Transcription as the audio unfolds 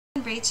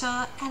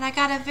Rachel, and I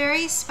got a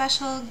very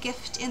special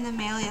gift in the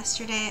mail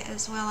yesterday,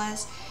 as well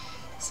as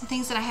some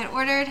things that I had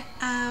ordered.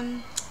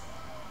 I'm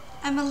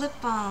a lip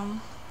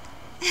balm.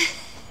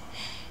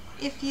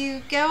 If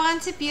you go on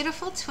to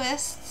Beautiful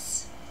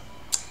Twists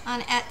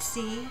on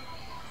Etsy,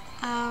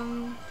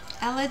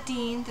 Ella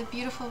Dean, the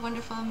beautiful,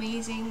 wonderful,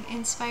 amazing,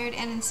 inspired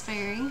and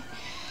inspiring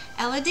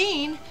Ella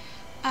Dean,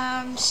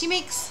 she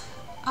makes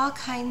all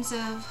kinds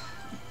of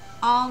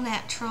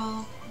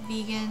all-natural,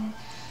 vegan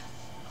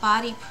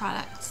body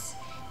products,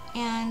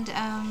 and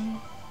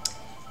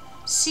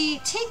she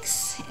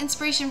takes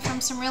inspiration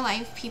from some real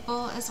life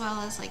people, as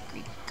well as like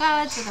Greek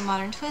gods with a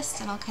modern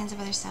twist and all kinds of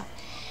other stuff,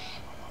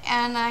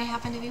 and I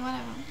happen to be one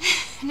of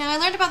them. Now, I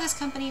learned about this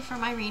company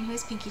from Irene, who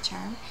is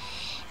pinkiecharm,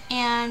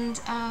 and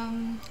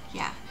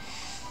yeah,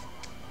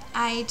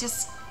 I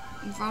just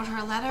wrote her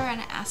a letter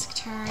and asked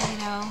her, you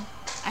know,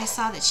 I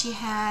saw that she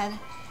had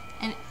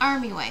an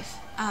army wife,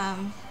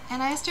 and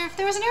I asked her if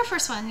there was an Air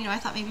Force one. You know, I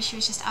thought maybe she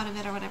was just out of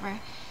it or whatever.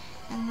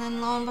 And then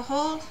lo and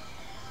behold,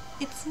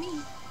 it's me.